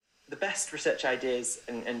best research ideas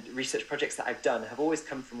and research projects that I've done have always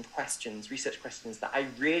come from research questions that I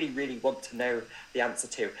really, really want to know the answer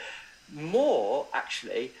to. More,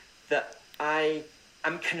 actually, that I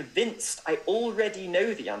am convinced I already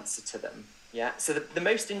know the answer to them. Yeah. So the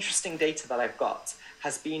most interesting data that I've got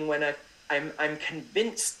has been when I'm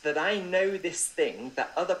convinced that I know this thing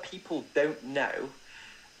that other people don't know,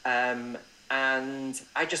 and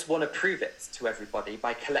I just want to prove it to everybody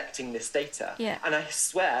by collecting this data. Yeah. And I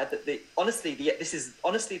swear that this is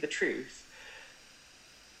honestly the truth.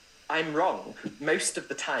 I'm wrong most of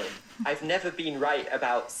the time. I've never been right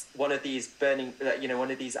about one of these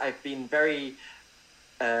I've been very.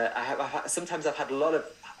 Sometimes I've had a lot of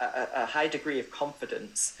a high degree of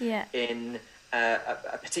confidence in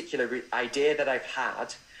a particular idea that I've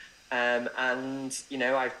had. And,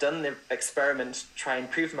 I've done the experiment to try and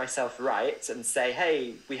prove myself right and say,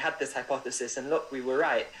 hey, we had this hypothesis and look, we were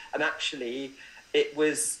right. And actually, it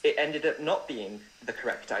ended up not being the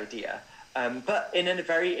correct idea, but in a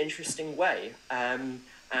very interesting way. And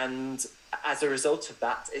as a result of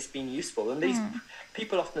that, it's been useful. And these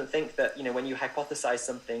people often think that, when you hypothesize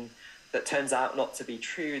something that turns out not to be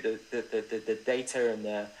true, the data and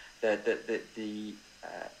the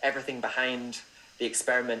everything behind the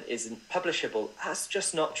experiment isn't publishable. That's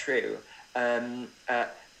just not true. Don't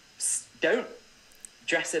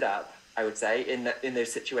dress it up, I would say, in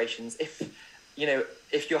those situations. If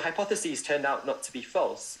your hypotheses turned out not to be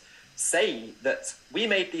false, say that we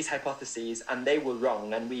made these hypotheses and they were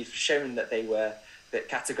wrong, and we've shown that that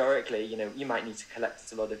categorically, you might need to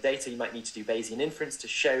collect a lot of data. You might need to do Bayesian inference to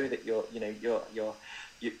show that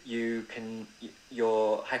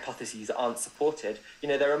your hypotheses aren't supported.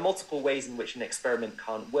 There are multiple ways in which an experiment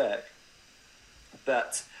can't work.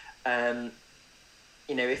 But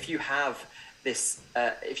if you have this,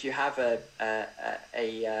 if you have a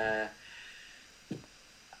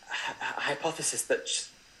hypothesis that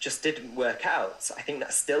just didn't work out, I think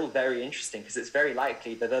that's still very interesting, because it's very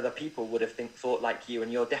likely that other people would have thought like you,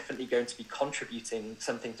 and you're definitely going to be contributing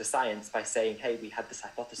something to science by saying, hey, we had this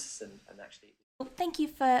hypothesis and actually... Well, thank you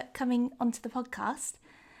for coming onto the podcast.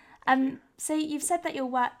 So you've said that your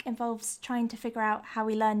work involves trying to figure out how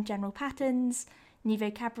we learn general patterns, new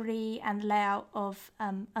vocabulary, and the layout of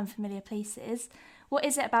unfamiliar places. What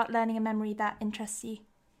is it about learning and memory that interests you?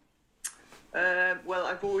 Well,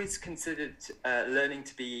 I've always considered learning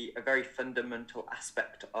to be a very fundamental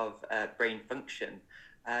aspect of brain function,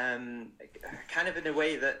 kind of in a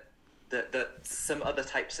way that some other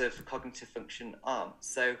types of cognitive function aren't.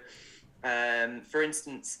 So, for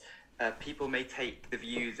instance, people may take the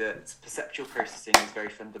view that perceptual processing is very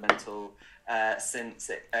fundamental,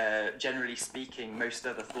 since generally speaking, most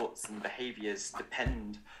other thoughts and behaviors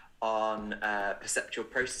depend on perceptual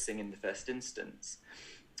processing in the first instance.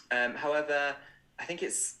 However, I think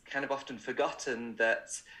it's kind of often forgotten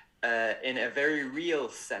that in a very real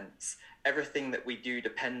sense, everything that we do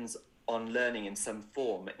depends on learning in some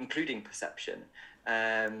form, including perception.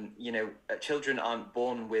 Children aren't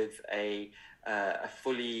born with a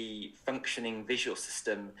fully functioning visual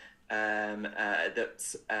system that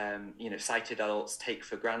sighted adults take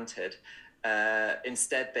for granted.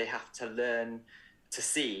 Instead, they have to learn to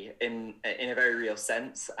see in a very real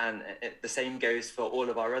sense, and the same goes for all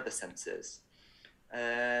of our other senses.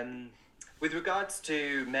 With regards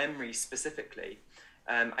to memory specifically,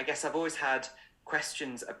 I guess I've always had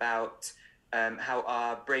questions about how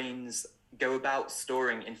our brains go about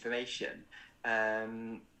storing information.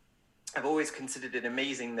 I've always considered it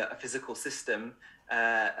amazing that a physical system,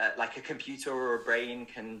 like a computer or a brain,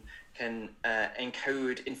 can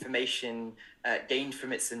encode information gained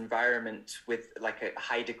from its environment with like a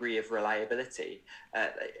high degree of reliability.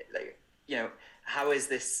 How is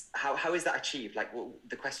that achieved? Like, well,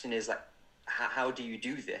 the question is like, how do you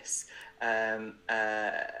do this? And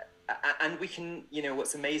we can,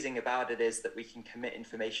 what's amazing about it is that we can commit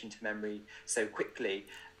information to memory so quickly,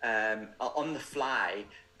 on the fly.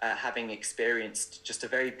 Having experienced just a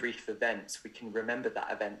very brief event, we can remember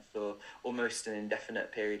that event for almost an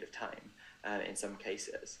indefinite period of time in some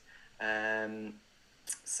cases.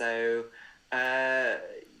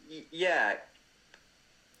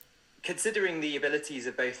 Considering the abilities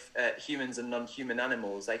of both humans and non-human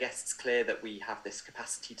animals, I guess it's clear that we have this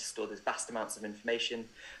capacity to store these vast amounts of information,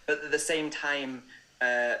 but at the same time,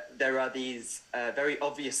 there are these very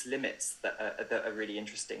obvious limits that are really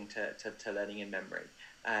interesting to learning and memory.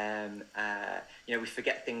 We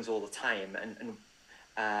forget things all the time, and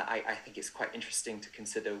I think it's quite interesting to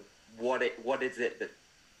consider what is it that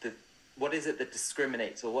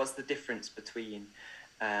discriminates, or what's the difference between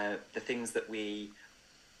the things that we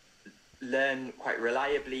learn quite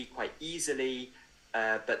reliably, quite easily,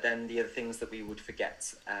 but then the other things that we would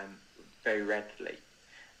forget very readily.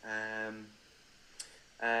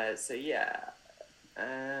 So yeah,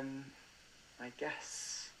 I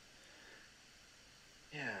guess,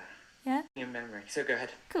 Yeah. In memory. So go ahead.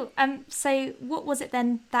 Cool. So what was it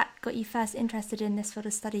then that got you first interested in this sort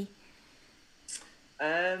of study?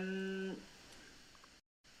 I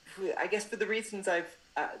guess for the reasons I've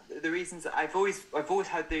always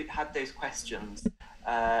had those questions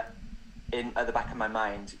in at the back of my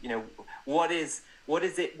mind. What is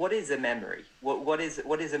a memory? What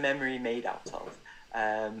is a memory made out of?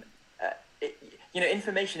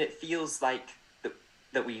 Information. It feels like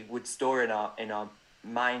that we would store in our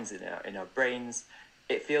minds, in our brains.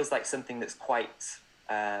 It feels like something that's quite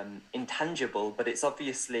intangible, but it's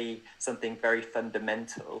obviously something very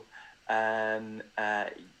fundamental.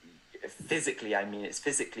 Physically, it's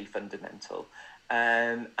physically fundamental.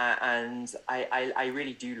 And I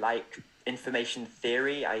really do like information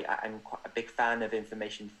theory. I'm quite a big fan of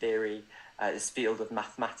information theory, this field of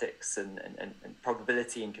mathematics and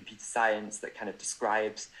probability and computer science that kind of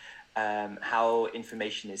describes how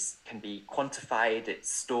information can be quantified,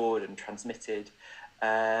 it's stored and transmitted.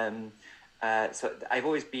 So I've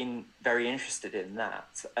always been very interested in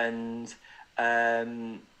that. And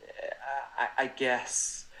I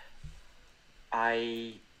guess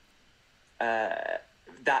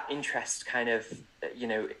that interest kind of,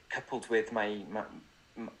 coupled with my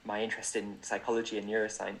interest in psychology and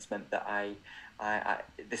neuroscience meant that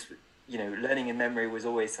learning and memory was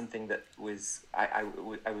always something that was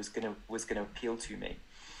gonna appeal to me.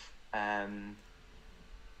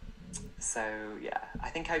 So yeah, I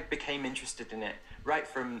think I became interested in it right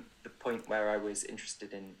from the point where I was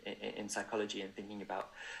interested in psychology and thinking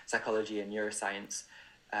about psychology and neuroscience.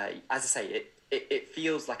 As I say, it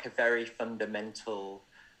feels like a very fundamental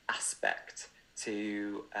aspect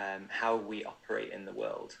to how we operate in the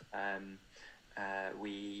world.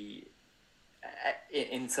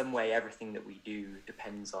 In some way, everything that we do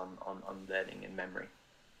depends on learning and memory.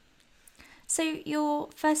 So your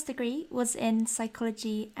first degree was in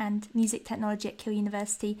psychology and music technology at Keele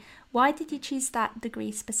University. Why did you choose that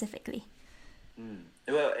degree specifically?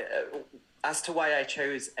 Well, as to why I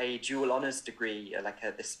chose a dual honours degree,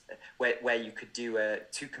 where you could do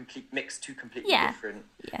two completely different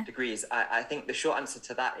degrees, I think the short answer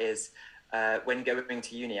to that is when going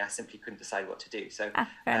to uni, I simply couldn't decide what to do. So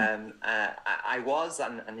I was,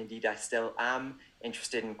 and indeed I still am,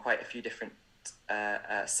 interested in quite a few different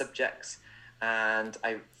subjects. And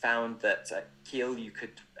I found that at Keele you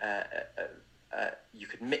could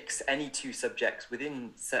mix any two subjects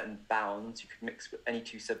within certain bounds. You could mix any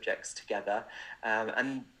two subjects together,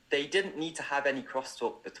 and they didn't need to have any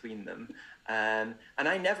crosstalk between them. And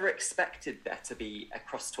I never expected there to be a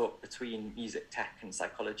crosstalk between music tech and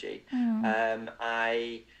psychology.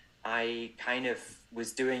 I kind of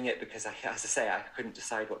was doing it because, as I say, I couldn't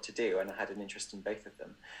decide what to do, and I had an interest in both of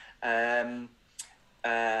them.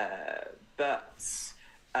 But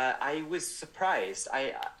I was surprised.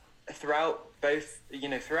 Throughout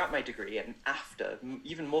my degree and after,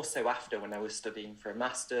 even more so after, when I was studying for a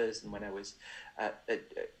master's and when I was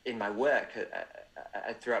in my work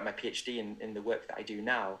throughout my PhD in the work that I do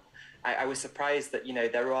now, I was surprised that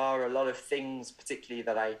there are a lot of things, particularly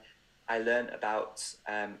that I learned about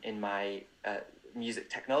in my music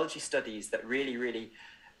technology studies, that really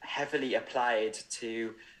heavily applied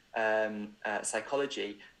to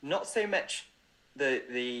psychology. Not so much the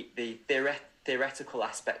theoretical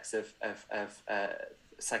aspects of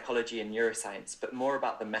psychology and neuroscience, but more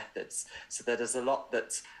about the methods. So there's a lot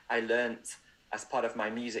that I learnt as part of my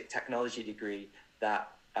music technology degree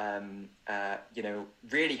that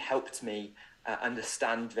really helped me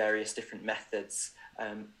understand various different methods,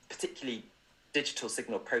 particularly digital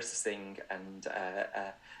signal processing and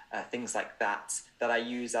things like that I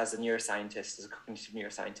use as a neuroscientist, as a cognitive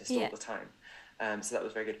neuroscientist all the time. So that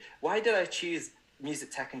was very good. Why did I choose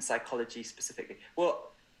music tech and psychology specifically?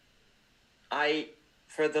 Well,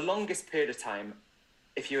 for the longest period of time,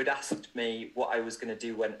 if you had asked me what I was going to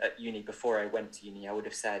do at uni before I went to uni, I would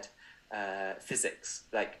have said physics.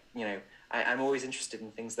 I'm always interested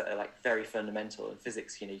in things that are very fundamental. In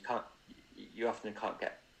physics, you often can't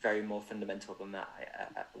get very more fundamental than that.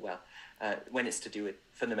 When it's to do with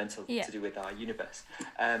fundamental to do with our universe.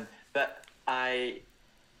 But I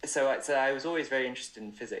was always very interested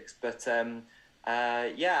in physics. But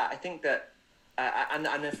I think that.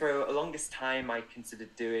 And for a longest time, I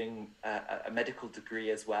considered doing a medical degree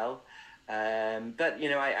as well. But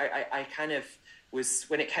I kind of was,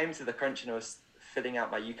 when it came to the crunch and I was filling out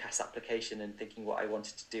my UCAS application and thinking what I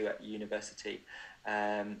wanted to do at university,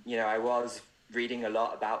 I was reading a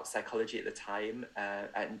lot about psychology at the time,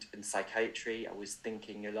 and psychiatry. I was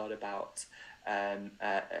thinking a lot about, I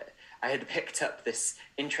had picked up this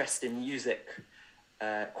interest in music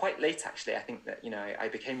quite late, actually. I think that, I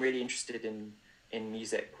became really interested in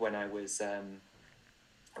music when I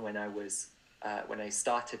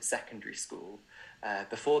started secondary school.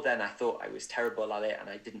 Before then, I thought I was terrible at it and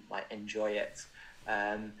I didn't enjoy it.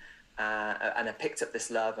 And I picked up this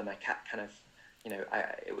love, and I kind of,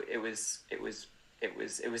 it was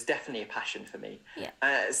definitely a passion for me.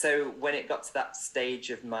 Yeah. So when it got to that stage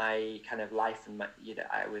of my kind of life, and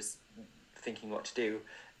I was thinking what to do,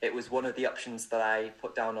 it was one of the options that I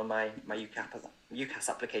put down on my UCAS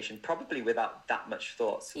application, probably without that much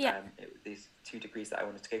thought. Yeah. These 2 degrees that I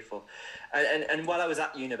wanted to go for. And while I was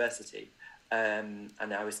at university, and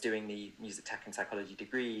I was doing the music tech and psychology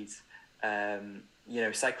degrees,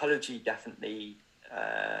 psychology definitely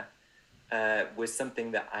was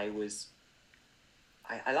something that I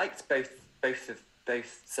liked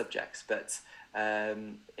both subjects, but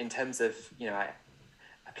in terms of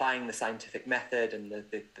applying the scientific method and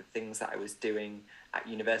the things that I was doing at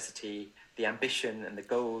university, the ambition and the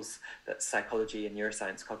goals that psychology and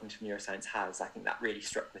neuroscience, cognitive neuroscience has, I think that really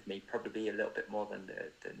struck with me, probably a little bit more than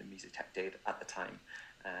the music tech did at the time.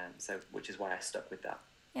 Which is why I stuck with that.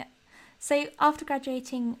 Yeah. So after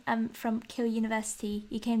graduating from Keele University,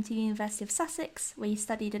 you came to the University of Sussex, where you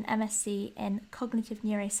studied an MSc in cognitive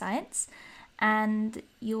neuroscience, and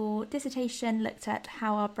your dissertation looked at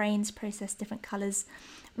how our brains process different colours.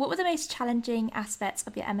 What were the most challenging aspects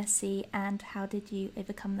of your MSc, and how did you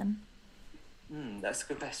overcome them? That's a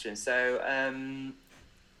good question. So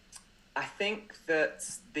I think that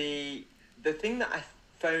the thing that I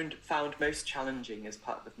found most challenging as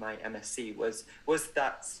part of my MSc was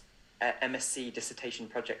that MSc dissertation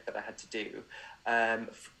project that I had to do.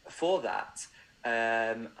 For that,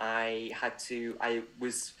 I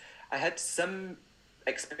had some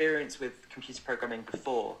experience with computer programming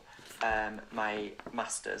before my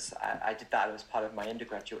master's. I did that as part of my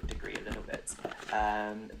undergraduate degree a little bit,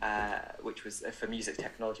 which was for music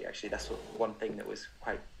technology. Actually, that's one thing that was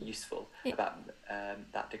quite useful about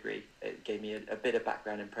that degree. It gave me a bit of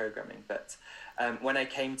background in programming. But when I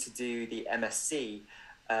came to do the MSc,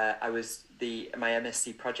 my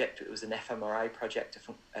MSc project, it was an fMRI project,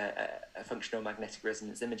 a functional magnetic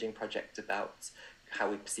resonance imaging project about how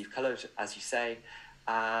we perceive colour, as you say.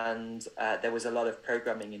 And there was a lot of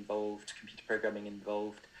programming involved, computer programming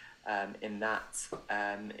involved in that,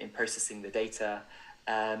 in processing the data.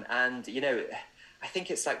 And, I think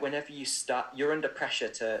it's like whenever you start, you're under pressure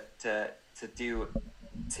to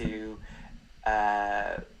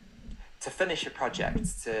finish a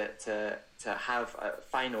project, to have a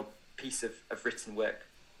final piece of written work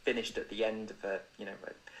finished at the end of a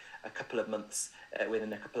couple of months,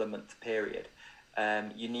 within a couple of month period.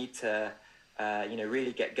 You need to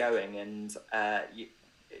really get going, and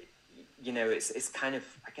it's kind of,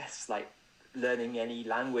 I guess, like learning any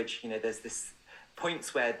language. There's this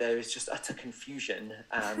points where there is just utter confusion,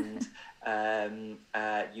 and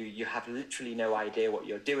you have literally no idea what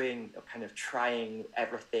you're doing. You're kind of trying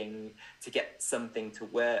everything to get something to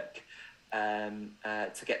work,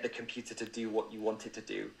 to get the computer to do what you want it to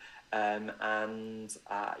do. I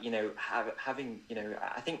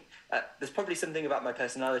think there's probably something about my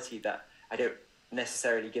personality that I don't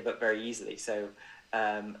necessarily give up very easily. So,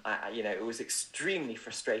 it was extremely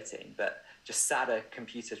frustrating, but just sat at a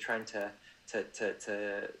computer trying to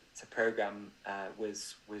program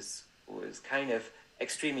was kind of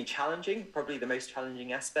extremely challenging, probably the most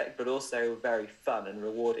challenging aspect, but also very fun and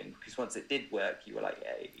rewarding, because once it did work, you were like,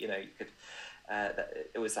 hey, you could,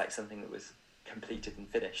 it was like something that was completed and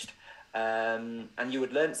finished. And you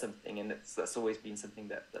would learn something, and that's always been something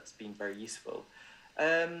that's been very useful.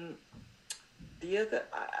 I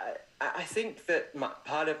think that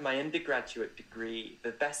part of my undergraduate degree, the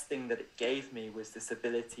best thing that it gave me was this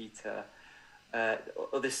ability to,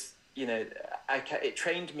 it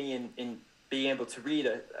trained me in being able to read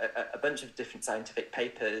a bunch of different scientific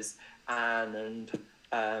papers and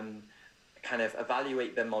kind of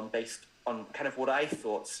evaluate them based on kind of what I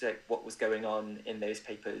thought, like what was going on in those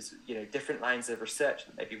papers, different lines of research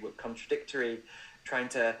that maybe were contradictory, trying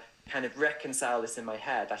to kind of reconcile this in my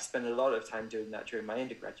head. I spent a lot of time doing that during my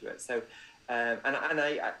undergraduate. So, and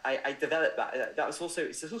I developed that. It's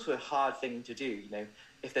also a hard thing to do.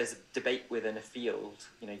 If there's a debate within a field,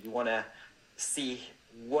 you want to see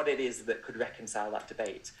what it is that could reconcile that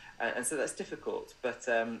debate, and so that's difficult. But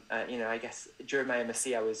I guess during my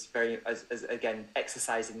MSc, I was very, again,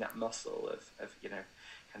 exercising that muscle of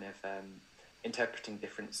interpreting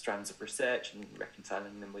different strands of research and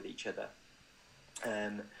reconciling them with each other.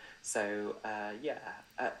 So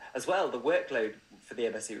as well, the workload for the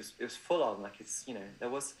MSc was full on. Like there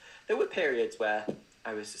were periods where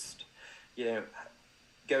I was just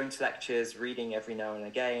going to lectures, reading every now and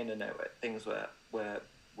again, and things were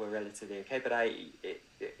relatively okay. But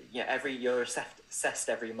you're assessed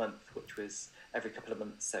every month, which was every couple of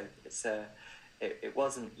months. So it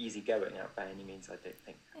wasn't easy going out by any means, I don't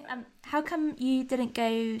think. How come you didn't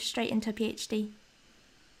go straight into a PhD?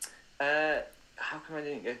 How come I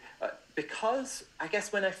didn't go? Because I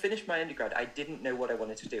guess when I finished my undergrad, I didn't know what I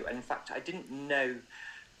wanted to do. And in fact, I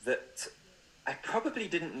probably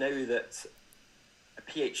didn't know that a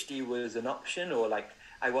PhD was an option, or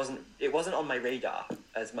it wasn't on my radar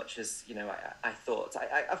as much as, I thought.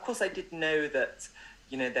 Of course, I did know that,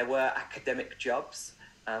 there were academic jobs,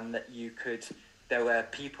 and that there were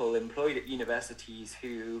people employed at universities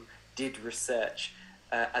who did research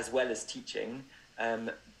as well as teaching.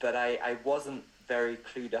 But I wasn't very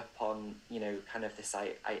clued up on, kind of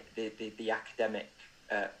the academic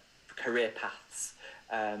career paths,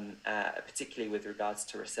 particularly with regards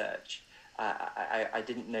to research. I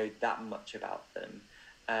didn't know that much about them.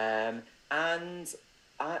 And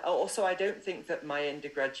I don't think that my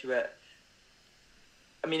undergraduate,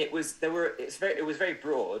 it was very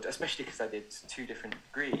broad, especially because I did 2 different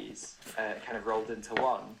degrees, kind of rolled into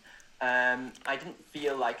one. I didn't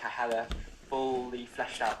feel like I had a fully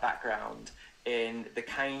fleshed out background in the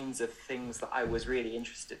kinds of things that I was really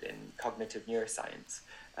interested in, cognitive neuroscience,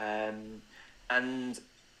 and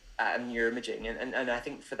neuroimaging, and I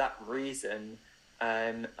think for that reason,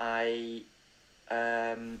 I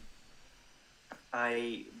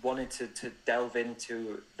wanted to delve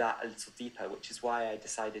into that a little deeper, which is why I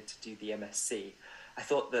decided to do the MSc. I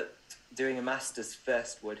thought that doing a master's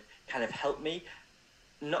first would kind of help me,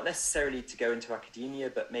 not necessarily to go into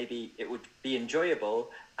academia, but maybe it would be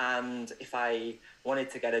enjoyable. And if I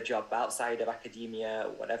wanted to get a job outside of academia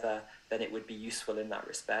or whatever, then it would be useful in that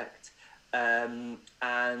respect. And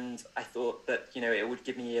I thought that, it would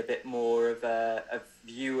give me a bit more of a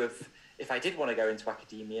view of, if I did want to go into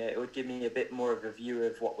academia, it would give me a bit more of a view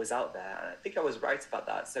of what was out there. And I think I was right about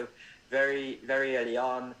that. So very, very early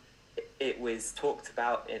on, it was talked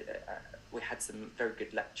about. We had some very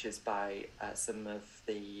good lectures by some of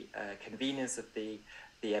the conveners of the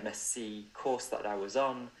MSc course that I was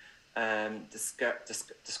on,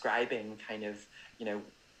 describing kind of,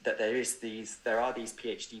 that there are these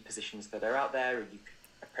PhD positions that are out there, and you could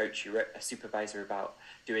approach a supervisor about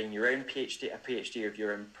doing your own PhD, a PhD of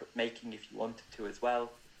your own making if you wanted to as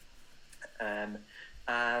well. And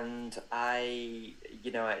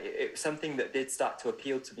it was something that did start to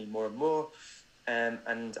appeal to me more and more.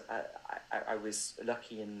 And I was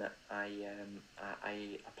lucky in that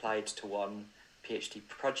I applied to one PhD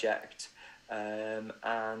project, and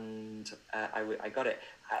I got it.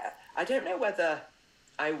 I don't know whether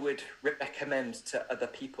I would recommend to other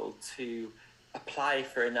people to apply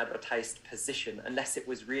for an advertised position unless it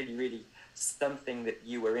was really, really something that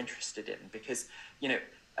you were interested in, because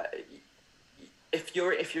if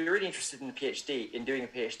you're really interested in a PhD, in doing a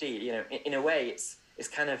PhD, in a way it's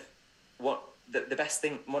kind of what the best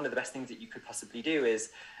thing. One of the best things that you could possibly do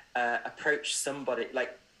is approach somebody,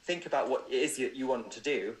 like think about what it is that you want to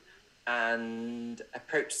do, and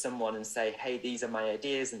approach someone and say, hey, these are my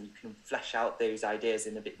ideas, and you can flesh out those ideas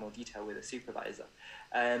in a bit more detail with a supervisor.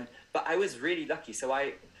 But I was really lucky. So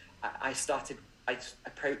I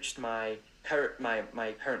approached my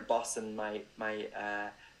current boss and my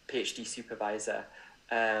PhD supervisor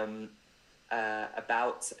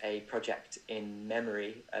about a project in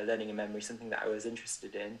memory, learning in memory, something that I was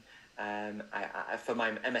interested in. For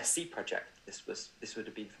my MSc project, this would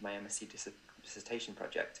have been for my MSc dissertation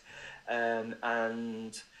project, and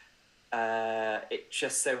it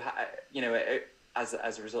just so as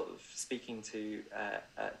a result of speaking to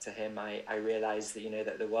him, I realised that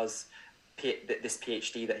that there was this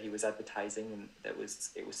PhD that he was advertising, and it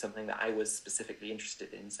was something that I was specifically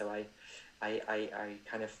interested in. So I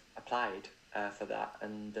kind of applied for that,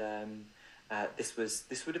 and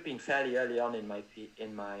this would have been fairly early on in my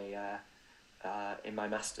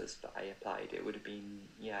master's that I applied. It would have been,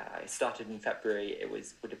 I started in February.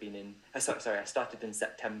 I started in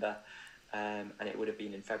September, and it would have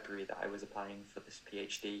been in February that I was applying for this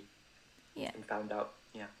PhD. Yeah. And found out.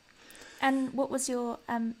 Yeah. And what was your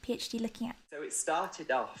PhD looking at? So it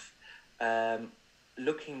started off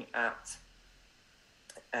looking at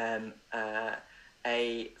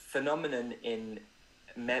a phenomenon in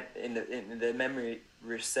the memory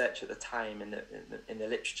research at the time, in the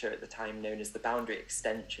literature at the time, known as the boundary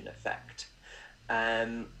extension effect,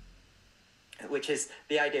 which is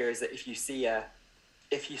the idea is that if you see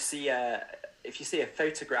a if you see a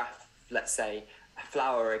photograph, let's say a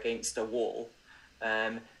flower against a wall,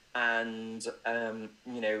 and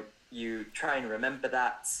you try and remember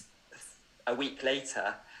that a week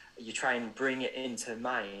later, you try and bring it into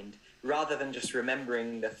mind, rather than just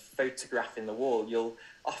remembering the photograph in the wall.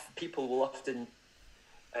 People will often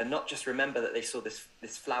not just remember that they saw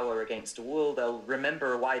this flower against a wall, they'll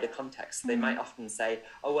remember a wider context. They might often say,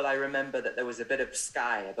 oh, well, I remember that there was a bit of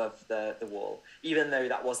sky above the wall, even though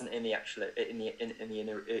that wasn't in the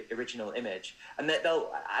original image. And they'll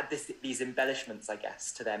add these embellishments, I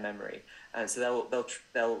guess, to their memory. And so the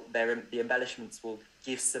embellishments will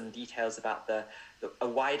give some details about a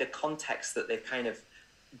wider context that they've kind of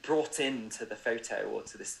brought into the photo or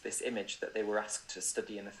to this image that they were asked to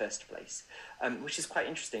study in the first place, which is quite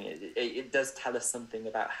interesting. It does tell us something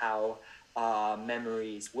about how our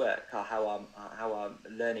memories work, or how our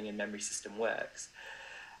learning and memory system works.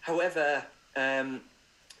 However,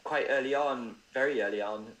 quite early on, very early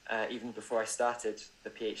on, even before I started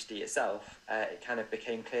the PhD itself, it kind of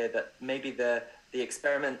became clear that maybe the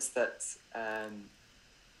experiments that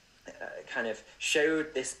kind of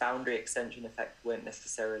showed this boundary extension effect weren't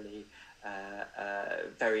necessarily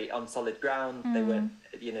very on solid ground. They weren't,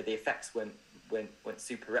 the effects weren't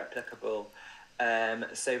super replicable.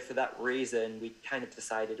 So for that reason, we kind of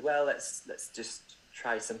decided, well, let's just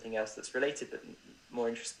try something else that's related, but more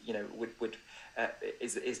interesting,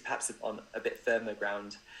 is perhaps on a bit firmer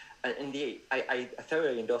ground. And I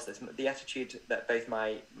thoroughly endorse this. The attitude that both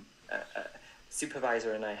my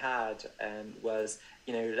supervisor and I had was,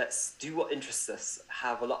 let's do what interests us,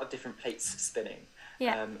 have a lot of different plates spinning,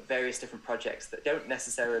 various different projects that don't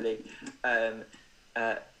necessarily can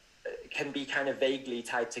be kind of vaguely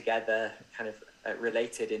tied together, kind of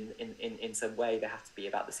related in some way. They have to be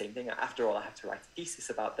about the same thing. After all, I had to write a thesis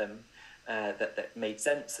about them that made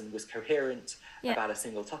sense and was coherent about a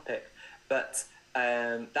single topic. But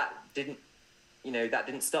that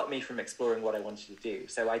didn't stop me from exploring what I wanted to do.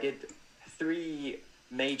 So I did 3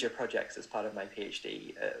 major projects as part of my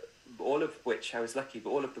PhD, all of which I was lucky, but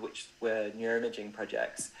all of which were neuroimaging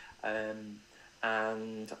projects, and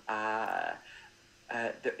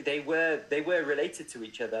they were related to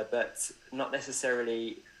each other, but not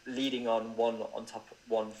necessarily leading on one top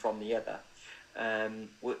one from the other,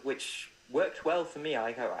 which worked well for me.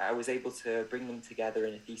 I was able to bring them together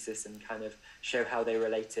in a thesis and kind of show how they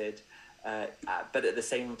related, but at the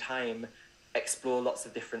same time explore lots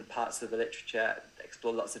of different parts of the literature,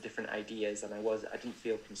 explore lots of different ideas, and I didn't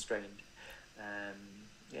feel constrained.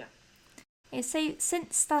 So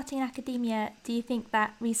since starting in academia, do you think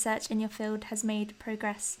that research in your field has made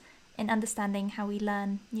progress in understanding how we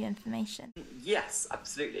learn new information? Yes,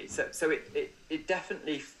 absolutely. So it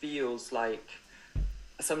definitely feels like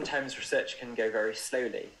sometimes research can go very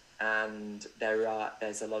slowly, and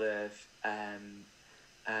there's a lot of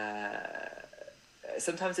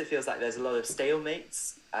sometimes it feels like there's a lot of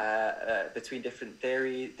stalemates between different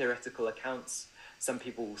theoretical accounts. Some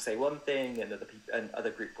people will say one thing, and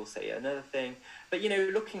other group will say another thing. But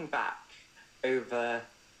looking back over,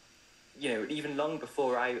 even long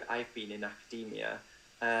before I've been in academia,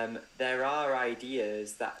 there are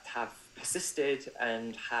ideas that have persisted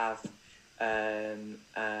and have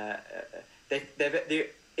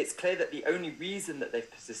it's clear that the only reason that they've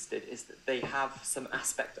persisted is that they have some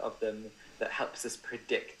aspect of them that helps us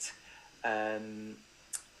predict, that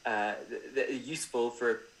are useful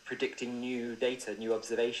for predicting new data, new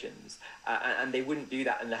observations, and they wouldn't do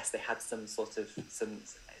that unless they had some sort of some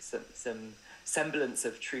semblance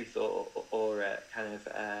of truth or kind of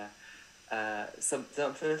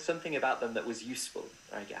something about them that was useful,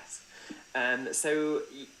 I guess. So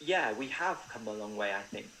we have come a long way, I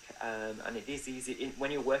think, and it is easy when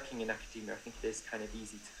you're working in academia. I think it is kind of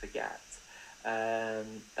easy to forget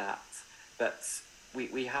that, but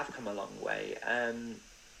we have come a long way.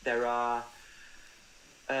 There are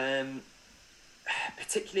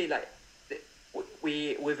particularly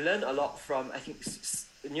we've learned a lot from, I think,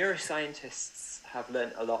 neuroscientists have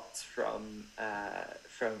learned a lot from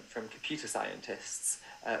computer scientists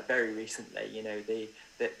very recently.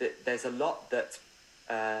 There's a lot that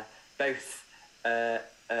both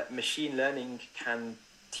machine learning can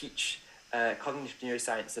teach cognitive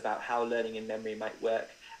neuroscience about how learning and memory might work,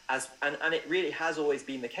 and it really has always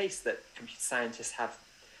been the case that computer scientists have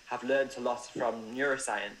learned a lot from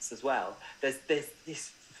neuroscience as well. There's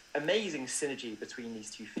this amazing synergy between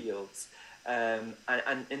these two fields, and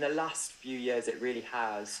in the last few years it really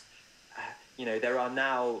has. There are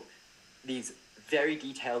now these very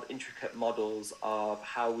detailed, intricate models of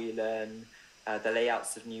how we learn the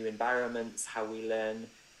layouts of new environments, how we learn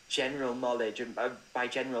general knowledge, and by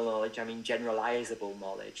general knowledge I mean generalizable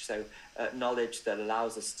knowledge, so knowledge that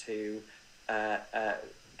allows us to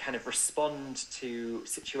kind of respond to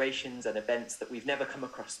situations and events that we've never come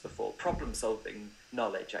across before, problem solving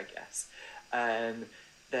knowledge, I guess.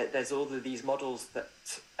 There's all of these models that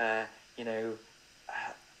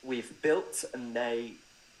we've built, and they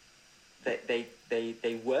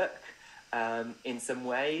work in some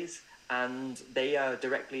ways, and they are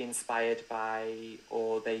directly inspired by,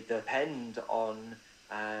 or they depend on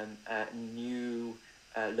new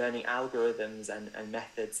learning algorithms and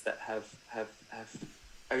methods that have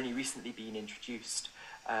only recently been introduced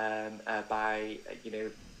by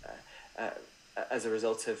as a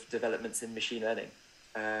result of developments in machine learning.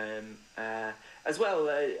 As well,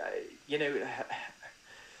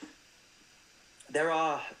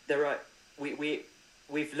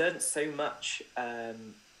 we've learned so much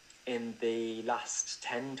in the last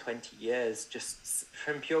 10-20 years just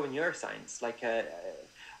from pure neuroscience, like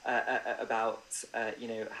about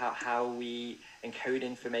how we encode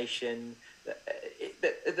information.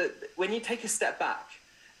 When you take a step back,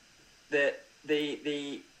 the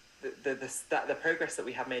progress that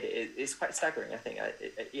we have made is quite staggering, I think.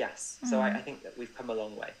 Yes. So I think that we've come a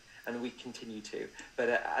long way, and we continue to. But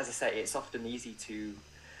as I say, it's often easy to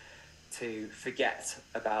forget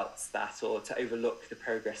about that, or to overlook the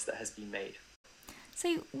progress that has been made.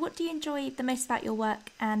 So what do you enjoy the most about your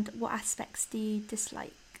work, and what aspects do you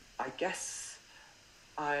dislike? I guess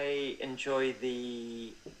I enjoy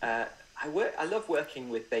I love working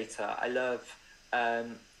with data. I love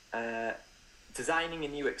designing a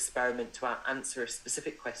new experiment to answer a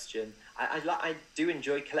specific question. I do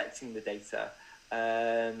enjoy collecting the data.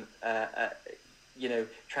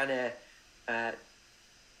 Trying to.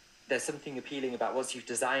 There's something appealing about once you've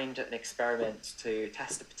designed an experiment to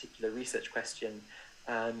test a particular research question,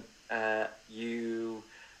 you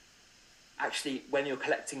actually, when you're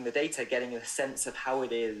collecting the data, getting a sense of how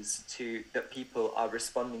it is that people are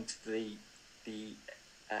responding to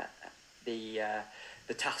the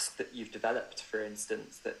task that you've developed, for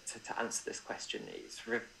instance, to answer this question.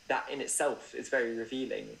 That in itself is very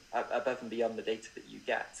revealing, above and beyond the data that you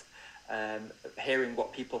get. Hearing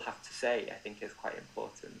what people have to say, I think, is quite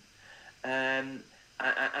important. And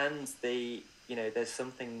there's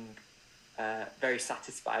something very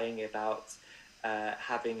satisfying about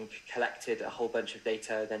having collected a whole bunch of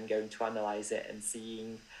data, then going to analyze it and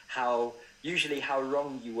seeing how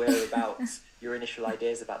wrong you were about your initial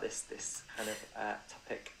ideas about this kind of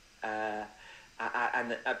topic,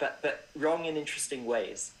 but wrong in interesting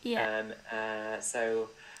ways. Yeah.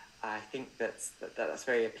 So I think that's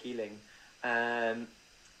very appealing.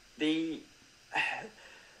 The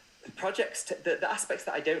projects, the aspects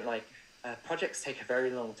that I don't like. Projects take a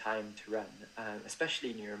very long time to run,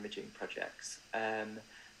 especially neuroimaging projects,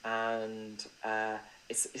 and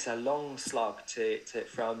it's a long slog to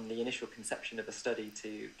from the initial conception of a study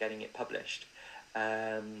to getting it published.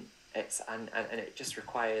 And it just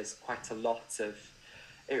requires quite a lot of.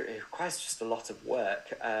 It requires just a lot of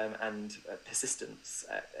work and persistence.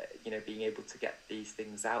 Being able to get these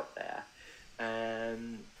things out there.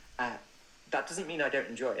 That doesn't mean I don't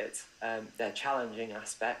enjoy it. They're challenging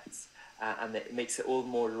aspects. And it makes it all the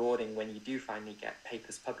more rewarding when you do finally get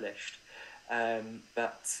papers published.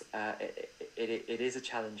 But it is a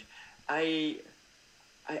challenge. I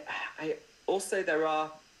also there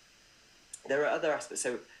are other aspects.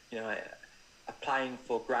 So applying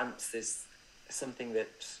for grants is something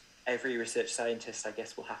that every research scientist, I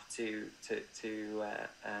guess, will have to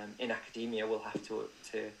in academia will have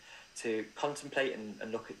to contemplate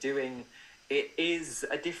and look at doing. It is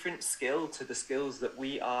a different skill to the skills that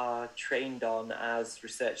we are trained on as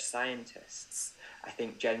research scientists. I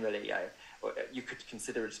think generally, you could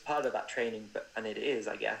consider it as part of that training, and it is,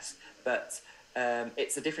 I guess. But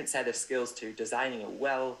it's a different set of skills to designing a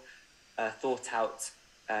well thought out,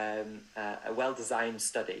 a well designed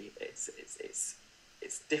study. It's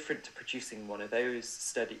different to producing one of those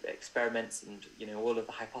study experiments and all of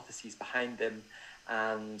the hypotheses behind them,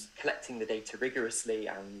 and collecting the data rigorously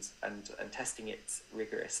and testing it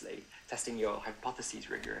rigorously, testing your hypotheses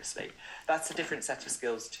rigorously. That's a different set of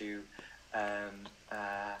skills to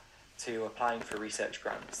applying for research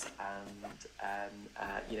grants and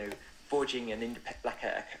forging a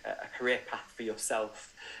career path for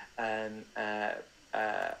yourself and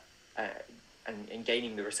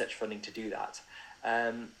gaining the research funding to do that.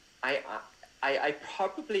 I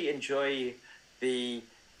probably enjoy the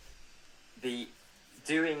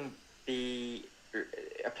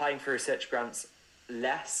applying for research grants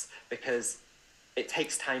less, because it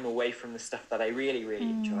takes time away from the stuff that I really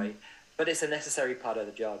enjoy, but it's a necessary part of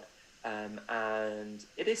the job. and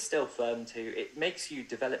it is still fun too. It makes you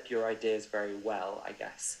develop your ideas very well, I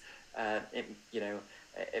guess.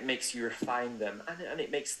 It makes you refine them, and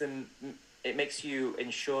it makes you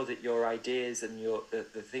ensure that your ideas and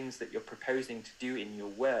the things that you're proposing to do in your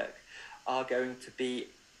work are going to be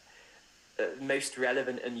most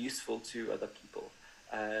relevant and useful to other people.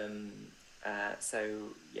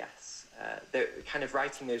 So yes, kind of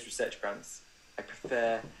writing those research grants, I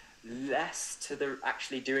prefer less to the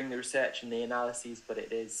actually doing the research and the analyses, but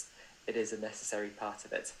it is a necessary part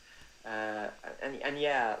of it. And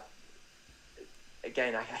yeah,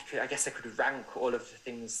 again, I guess I could rank all of the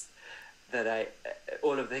things that I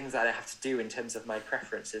have to do in terms of my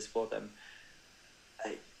preferences for them.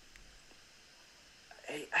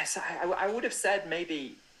 I would have said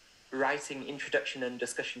maybe writing introduction and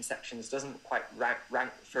discussion sections doesn't quite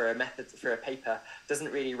rank for a paper,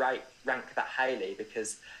 doesn't really rank that highly,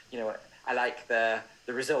 because I like the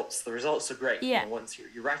results. The results are great. Yeah. Once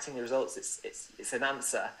you're writing the results, it's an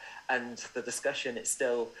answer, and the discussion it's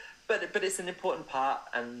still, but it's an important part,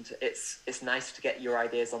 and it's nice to get your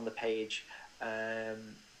ideas on the page.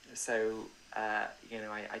 So I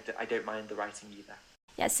don't mind the writing either.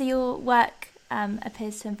 Yeah. So your work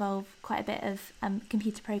appears to involve quite a bit of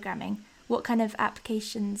computer programming. What kind of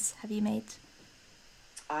applications have you made?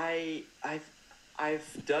 I've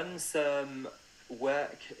done some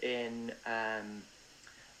work in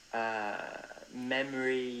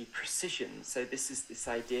memory precision. So this is this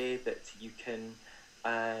idea that you can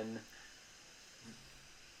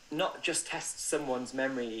not just test someone's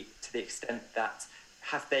memory to the extent that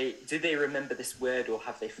do they remember this word or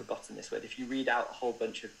have they forgotten this word? If you read out a whole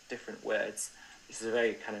bunch of different words, this is a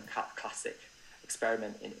very kind of classic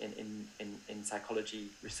experiment in psychology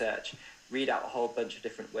research. Read out a whole bunch of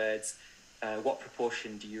different words. What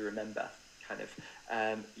proportion do you remember? Kind of,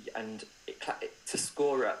 and to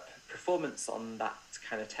score up performance on that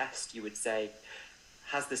kind of test, you would say,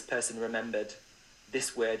 has this person remembered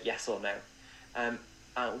this word, yes or no?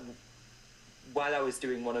 While I was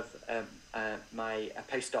doing one of my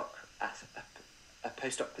postdoc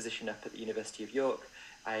position up at the University of York,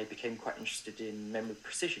 I became quite interested in memory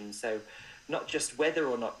precision. So not just whether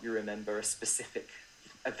or not you remember a specific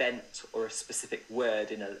event or a specific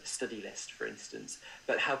word in a study list, for instance,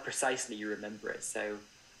 but how precisely you remember it. So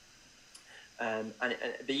and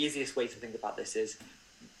the easiest way to think about this is,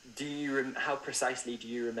 how precisely do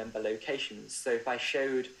you remember locations? So if I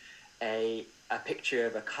showed a picture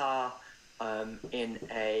of a car in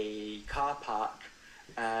a car park,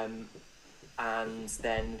 and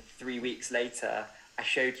then 3 weeks later I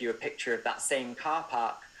showed you a picture of that same car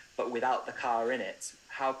park but without the car in it,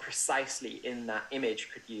 how precisely in that image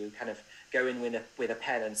could you kind of go in with a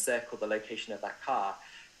pen and circle the location of that car?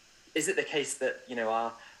 Is it the case that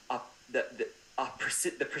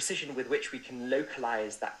the precision with which we can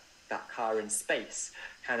localize that car in space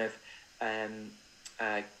kind of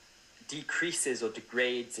decreases or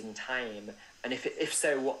degrades in time? And if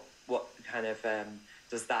so, what kind of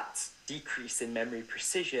does that decrease in memory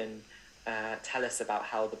precision tell us about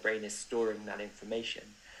how the brain is storing that information?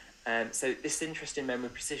 So this interest in memory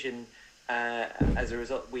precision, as a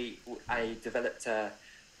result, I developed a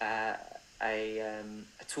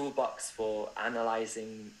toolbox for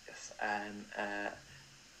analyzing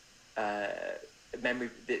memory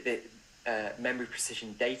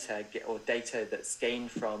precision data, or data that's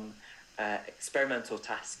gained from experimental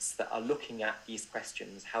tasks that are looking at these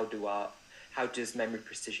questions. How does memory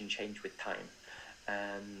precision change with time?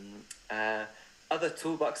 Other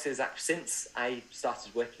toolboxes, since I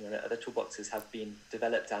started working on it, other toolboxes have been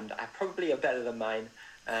developed and probably are better than mine.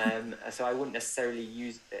 So I wouldn't necessarily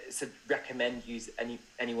recommend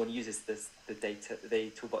anyone uses the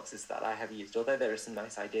toolboxes that I have used, although there are some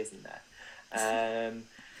nice ideas in there.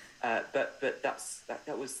 But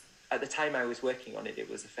that was, at the time I was working on it, it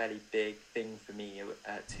was a fairly big thing for me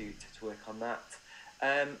to work on that.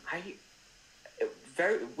 I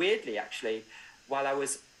very weirdly, actually, while I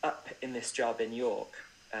was up in this job in York,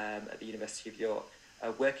 at the University of York,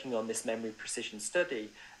 working on this memory precision study,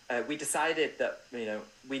 we decided that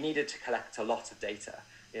we needed to collect a lot of data.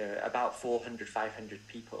 About 400, 500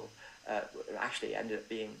 people. Actually, ended up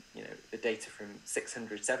being the data from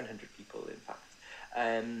 600, 700 people, in fact.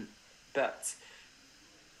 But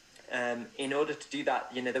in order to do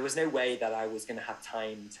that, there was no way that I was going to have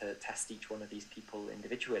time to test each one of these people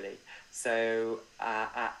individually. So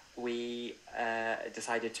we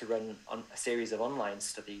decided to run on a series of online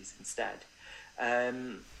studies instead.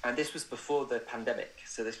 And this was before the pandemic.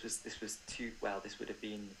 So this would have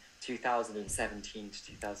been 2017 to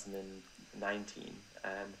 2019.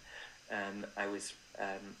 I was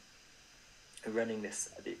running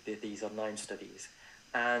these online studies,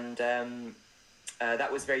 and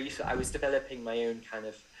that was very useful. I was developing my own kind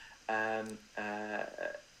of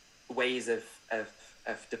ways of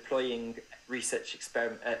deploying research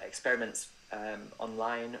experiments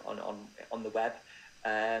online on the web,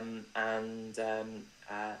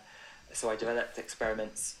 so I developed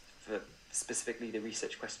experiments for specifically the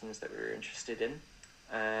research questions that we were interested in,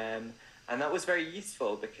 and that was very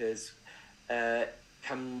useful because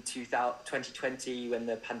come 2020, when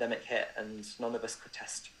the pandemic hit and none of us could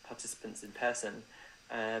test participants in person,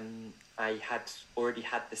 I had already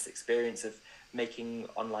had this experience of making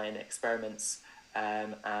online experiments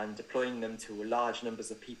and deploying them to large numbers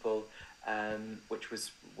of people, which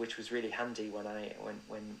was really handy when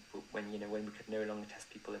we could no longer test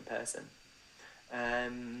people in person.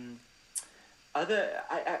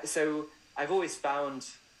 So I've always found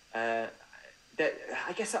that,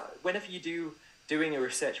 I guess, whenever doing a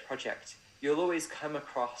research project, you'll always come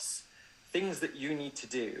across things that you need to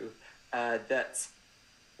do that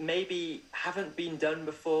maybe haven't been done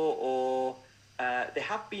before, or they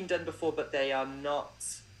have been done before, but they are not.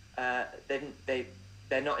 They're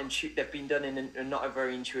not they've been done in not a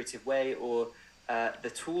very intuitive way, or the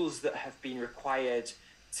tools that have been required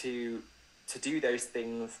to do those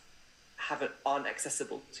things aren't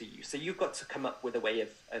accessible to you. So you've got to come up with a way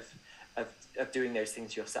of doing those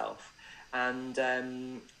things yourself. And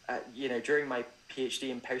during my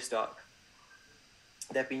PhD and postdoc,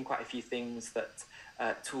 there have been quite a few things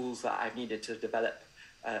tools that I've needed to develop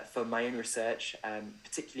for my own research,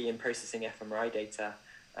 particularly in processing fMRI data.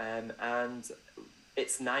 And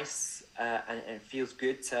it's nice and it feels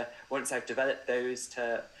good to, once I've developed those,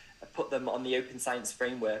 to put them on the Open Science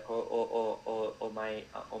Framework or my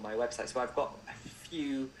website. So I've got a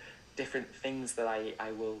few different things that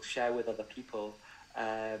I will share with other people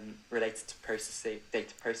related to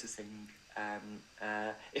data processing,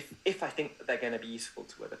 if I think that they're going to be useful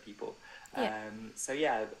to other people. So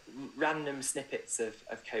random snippets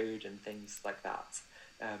of code and things like that,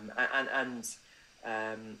 and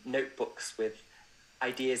notebooks with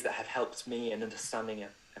ideas that have helped me in understanding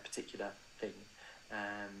a particular thing.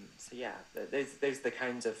 Those are the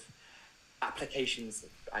kinds of applications,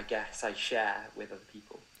 I guess, I share with other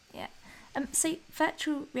people. Yeah. So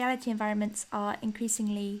virtual reality environments are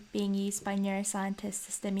increasingly being used by neuroscientists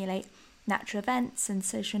to stimulate natural events and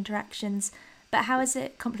social interactions, but how has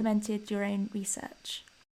it complemented your own research?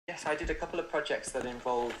 Yes, I did a couple of projects that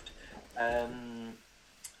involved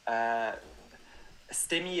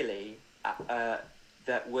stimuli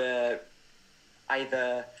that were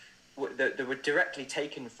either that were directly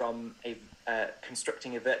taken from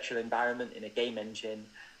constructing a virtual environment in a game engine,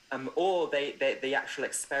 or the actual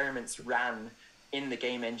experiments ran in the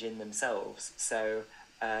game engine themselves. So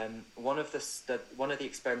one of the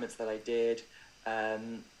experiments that I did,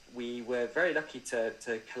 we were very lucky to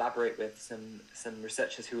collaborate with some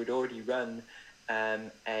researchers who had already run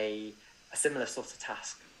a similar sort of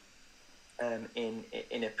task in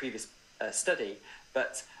a previous study.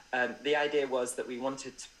 But the idea was that we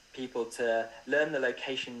wanted people to learn the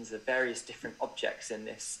locations of various different objects in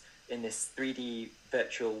this 3D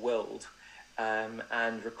virtual world,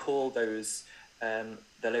 and recall those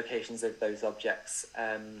the locations of those objects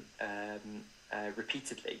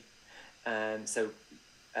repeatedly. So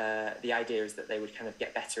the idea is that they would kind of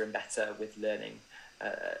get better and better with learning.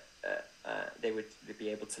 They would be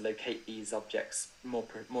able to locate these objects more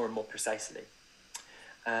and more precisely.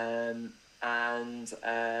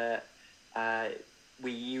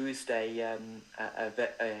 We used a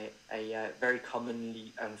very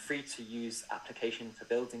commonly free to use application for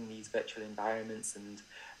building these virtual environments and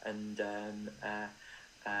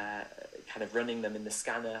kind of running them in the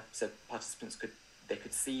scanner, so participants could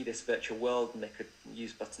see this virtual world, and they could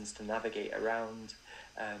use buttons to navigate around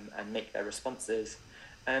and make their responses.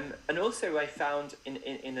 And also I found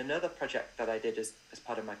in another project that I did as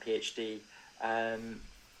part of my PhD,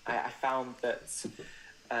 I found that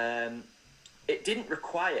it didn't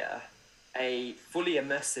require a fully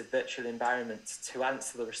immersive virtual environment to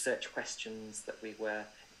answer the research questions that we were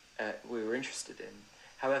interested in.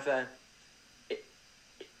 However, it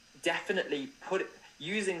definitely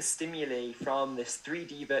using stimuli from this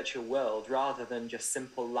 3D virtual world rather than just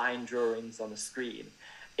simple line drawings on a screen,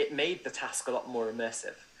 it made the task a lot more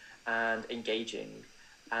immersive and engaging.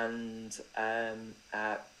 And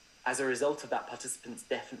as a result of that, participants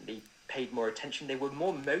definitely paid more attention. They were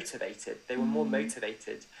more motivated. More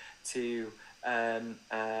motivated to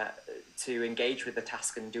engage with the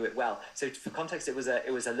task and do it well. So for context, in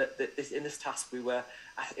this task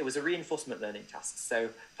it was a reinforcement learning task. So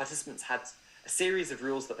participants had a series of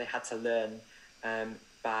rules that they had to learn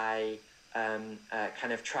by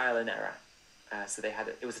kind of trial and error. So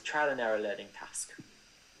it was a trial and error learning task.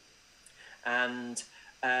 And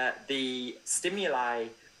the stimuli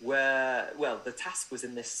the task was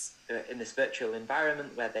in this virtual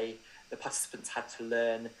environment where the participants had to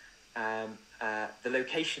learn the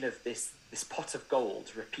location of this pot of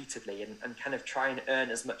gold repeatedly and kind of try and earn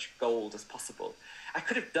as much gold as possible. I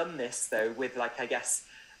could have done this though with a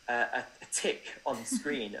tick on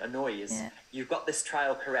screen, a noise. Yeah. You've got this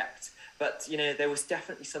trial correct, but there was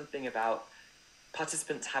definitely something about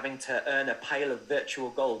participants having to earn a pile of virtual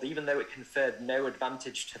gold, even though it conferred no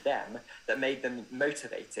advantage to them, that made them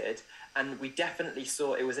motivated. And we definitely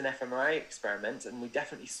saw, it was an fMRI experiment, and we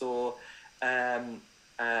definitely saw kind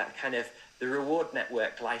of the reward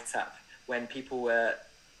network light up when people were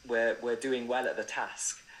doing well at the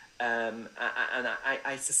task. And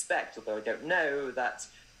I suspect, although I don't know, that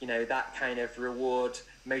that kind of reward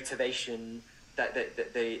motivation, that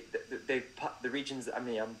the regions,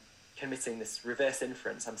 I'm committing this reverse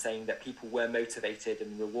inference. I'm saying that people were motivated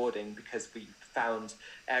and rewarding because we found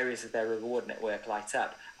areas of their reward network light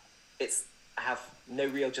up. I have no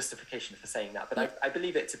real justification for saying that, but I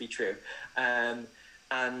believe it to be true. And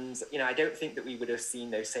I don't think that we would have seen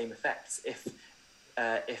those same effects if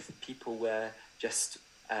people were just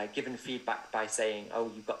given feedback by saying, "Oh,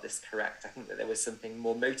 you got this correct." I think that there was something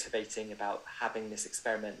more motivating about having this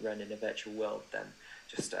experiment run in a virtual world than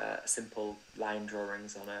just simple line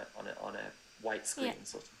drawings on a white screen,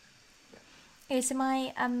 sort of. Yeah. Okay, so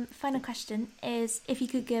my final question is, if you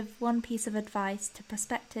could give one piece of advice to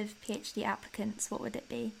prospective PhD applicants, what would it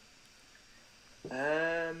be?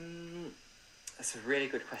 That's a really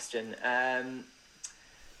good question.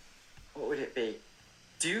 What would it be?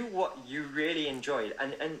 Do what you really enjoyed,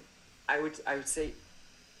 and I would say,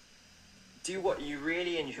 do what you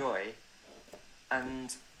really enjoy,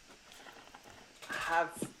 and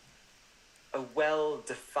have a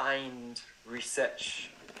well-defined research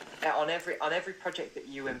on every project that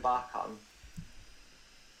you embark on.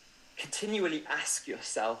 Continually ask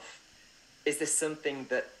yourself, is this something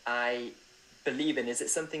that I believe in? Is it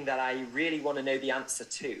something that I really want to know the answer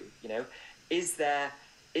to? Is there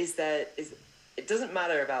it doesn't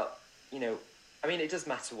matter about, it does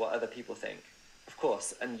matter what other people think, of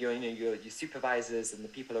course, and your supervisors and the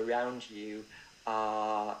people around you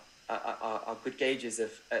are good gauges of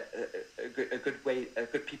a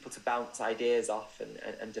good people to bounce ideas off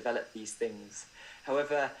and develop these things.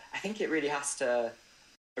 However, I think it really has to,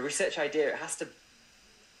 the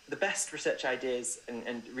best research ideas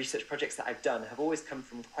and research projects that I've done have always come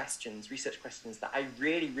from research questions that I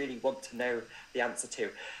really, really want to know the answer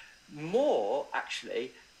to. More,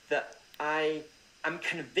 actually, that I am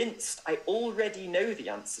convinced I already know the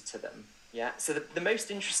answer to them. Yeah. So the most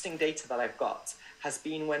interesting data that I've got has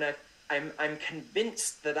been when I'm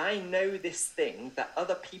convinced that I know this thing that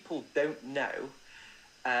other people don't know,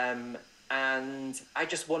 and I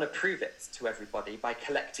just want to prove it to everybody by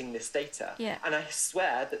collecting this data. Yeah. And I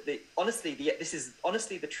swear that this is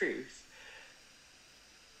honestly the truth.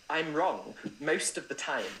 I'm wrong most of the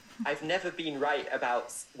time. I've never been right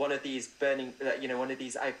about one of these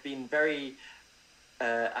I've been very,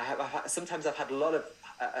 sometimes I've had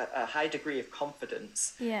a high degree of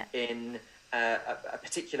confidence in a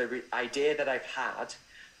particular idea that I've had.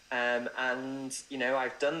 And,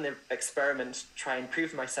 I've done the experiment to try and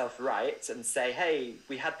prove myself right and say, hey,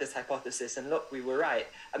 we had this hypothesis and look, we were right.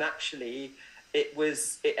 And actually it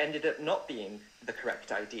ended up not being the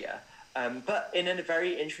correct idea. But in a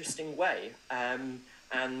very interesting way. And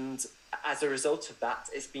as a result of that,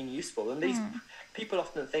 it's been useful. And these people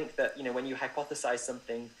often think that, when you hypothesize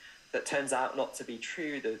something that turns out not to be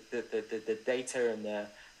true, the data and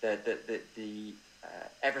the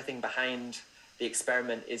everything behind the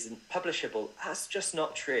experiment isn't publishable. That's just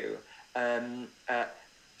not true.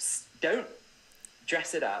 Don't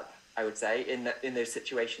dress it up, I would say, in those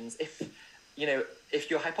situations. If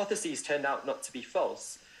your hypotheses turned out not to be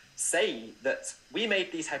false, say that we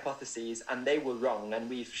made these hypotheses and they were wrong, and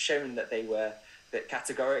we've shown that that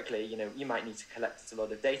categorically, you might need to collect a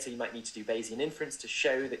lot of data, you might need to do Bayesian inference to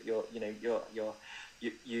show that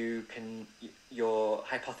your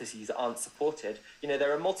hypotheses aren't supported.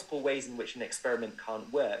 There are multiple ways in which an experiment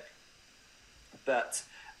can't work. But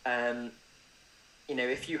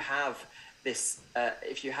if you have this,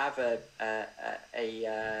 if you have a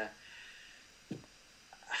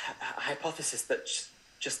hypothesis that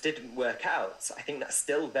just didn't work out, I think that's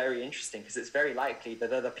still very interesting, because it's very likely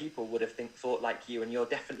that other people would have thought like you, and you're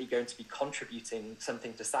definitely going to be contributing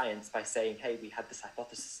something to science by saying, hey, we had this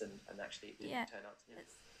hypothesis and actually it didn't turn out to be.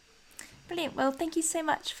 Brilliant. Well, thank you so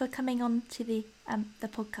much for coming on to the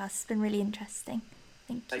podcast. It's been really interesting.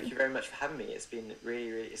 Thank you very much for having me. It's been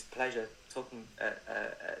it's a pleasure talking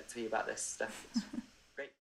to you about this stuff.